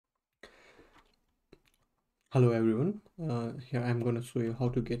Hello everyone, here I'm going to show you how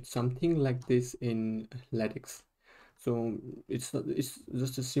to get something like this in Latex. So it's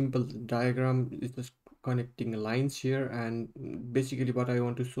just a simple diagram. It's just connecting lines here, and basically what I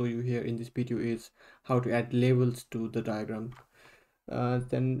want to show you here in this video is how to add labels to the diagram.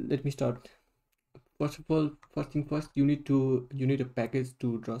 Then let me start. First of all, first thing first, you need a package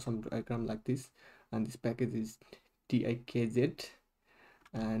to draw some diagram like this, and this package is Tikz.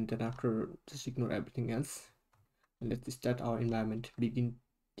 And then after, just ignore everything else. Let's start our environment. Begin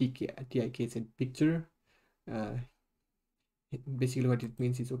Tikz picture. uh, Basically what it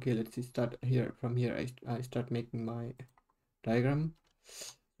means is, okay, let's start here. From here I start making my diagram.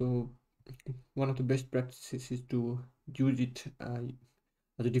 So one of the best practices is to use it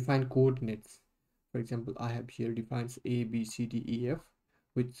to define coordinates. For example, I have here defines a b c d e f,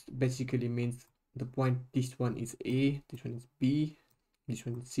 which basically means the point, this one is a, this one is b, this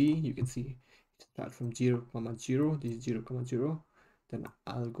one is c. You can see start from 0 comma 0. This is 0 comma 0. Then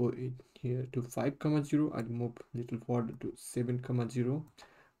I'll go in here to 5 comma 0. I'll move a little forward to 7 comma 0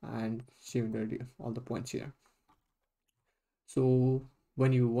 and similarly all the points here. So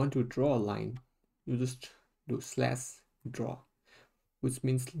when you want to draw a line, you just do slash draw, which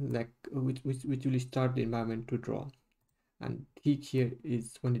means like which will start the environment to draw. And thick here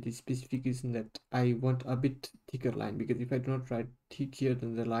is one of the specification that I want a bit thicker line, because if I do not write thick here,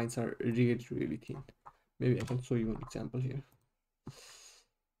 then the lines are really thin. Maybe I can show you an example here.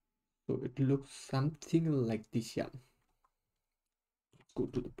 So it looks something like this. Yeah, let's go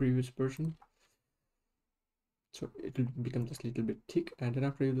to the previous version. So it will become just a little bit thick, and then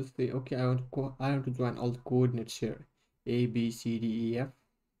after you just say, okay, I want to join all the coordinates here, a b c d e f,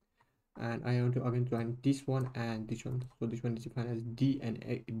 and I want to again join this one and this one. So this one is defined as d and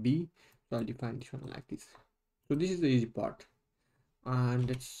b, so I'll define this one like this. So this is the easy part.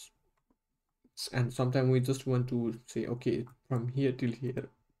 And sometimes we just want to say, okay, from here till here,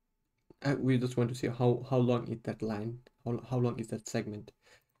 we just want to say how long is that line, how long is that segment.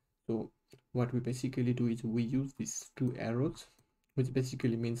 So what we basically do is we use these two arrows, which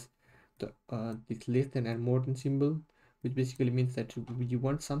basically means the this less than and more than symbol, which basically means that you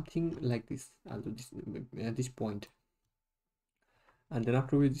want something like this, at this point. And then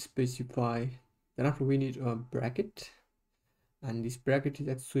after we specify, then after we need a bracket, and this bracket is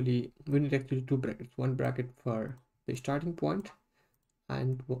actually, we need actually two brackets, one bracket for the starting point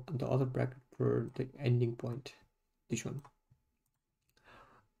and the other bracket for the ending point, this one.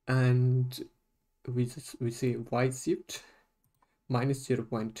 And we say y shift minus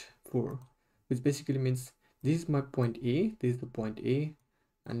 0.4, which basically means this is my point A, this is the point A,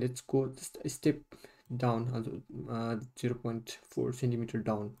 and let's go just a step down, also 0.4 centimeter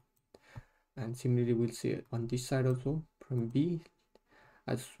down. And similarly we'll say on this side also, from B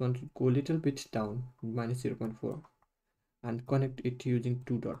I just want to go a little bit down, minus 0.4, and connect it using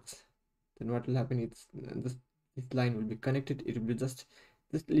two dots. Then what will happen is this line will be connected. It will be just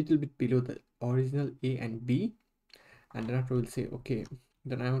a little bit below the original A and B. And then after we'll say, okay,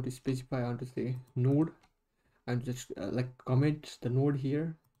 then I want to specify, I want to say node, and just like comment the node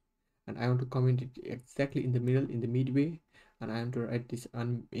here, and I want to comment it exactly in the middle, in the midway, and I want to write this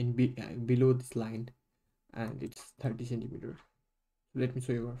below this line, and it's 30 centimeters. So let me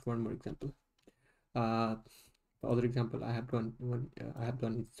show you one more example. The other example I have done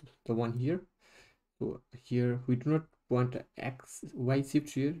is the one here. So here we do not want x y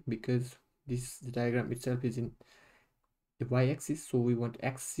shift here, because this diagram itself is in the y-axis, so we want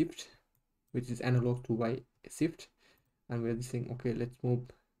x shift, which is analog to y shift. And we're just saying, okay, let's move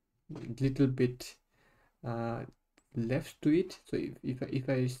a little bit left to it. So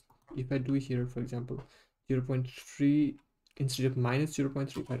if I do here, for example, 0.3 instead of minus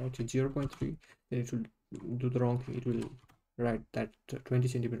 0.3, if I write 0.3, then it will do the wrong thing. It will write that 20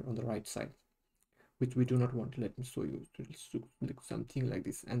 centimeter on the right side, which we do not want. Let me show you. It will look something like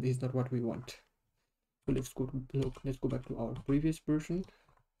this, and this is not what we want. So let's go back to our previous version,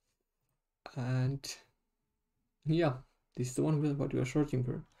 and yeah, this is the one with what we are searching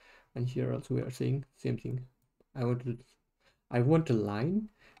for. And here also we are saying same thing. I want a line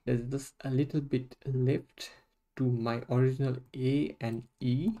that is just a little bit left to my original A and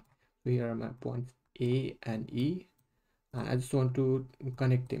E. So here are my points A and E, and I just want to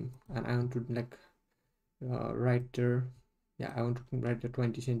connect them, and I want to like write there. Yeah, I want to write the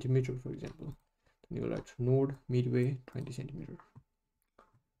 20 centimeter, for example. Then you write node midway 20 centimeter.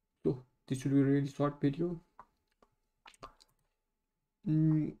 So this should be a really short video.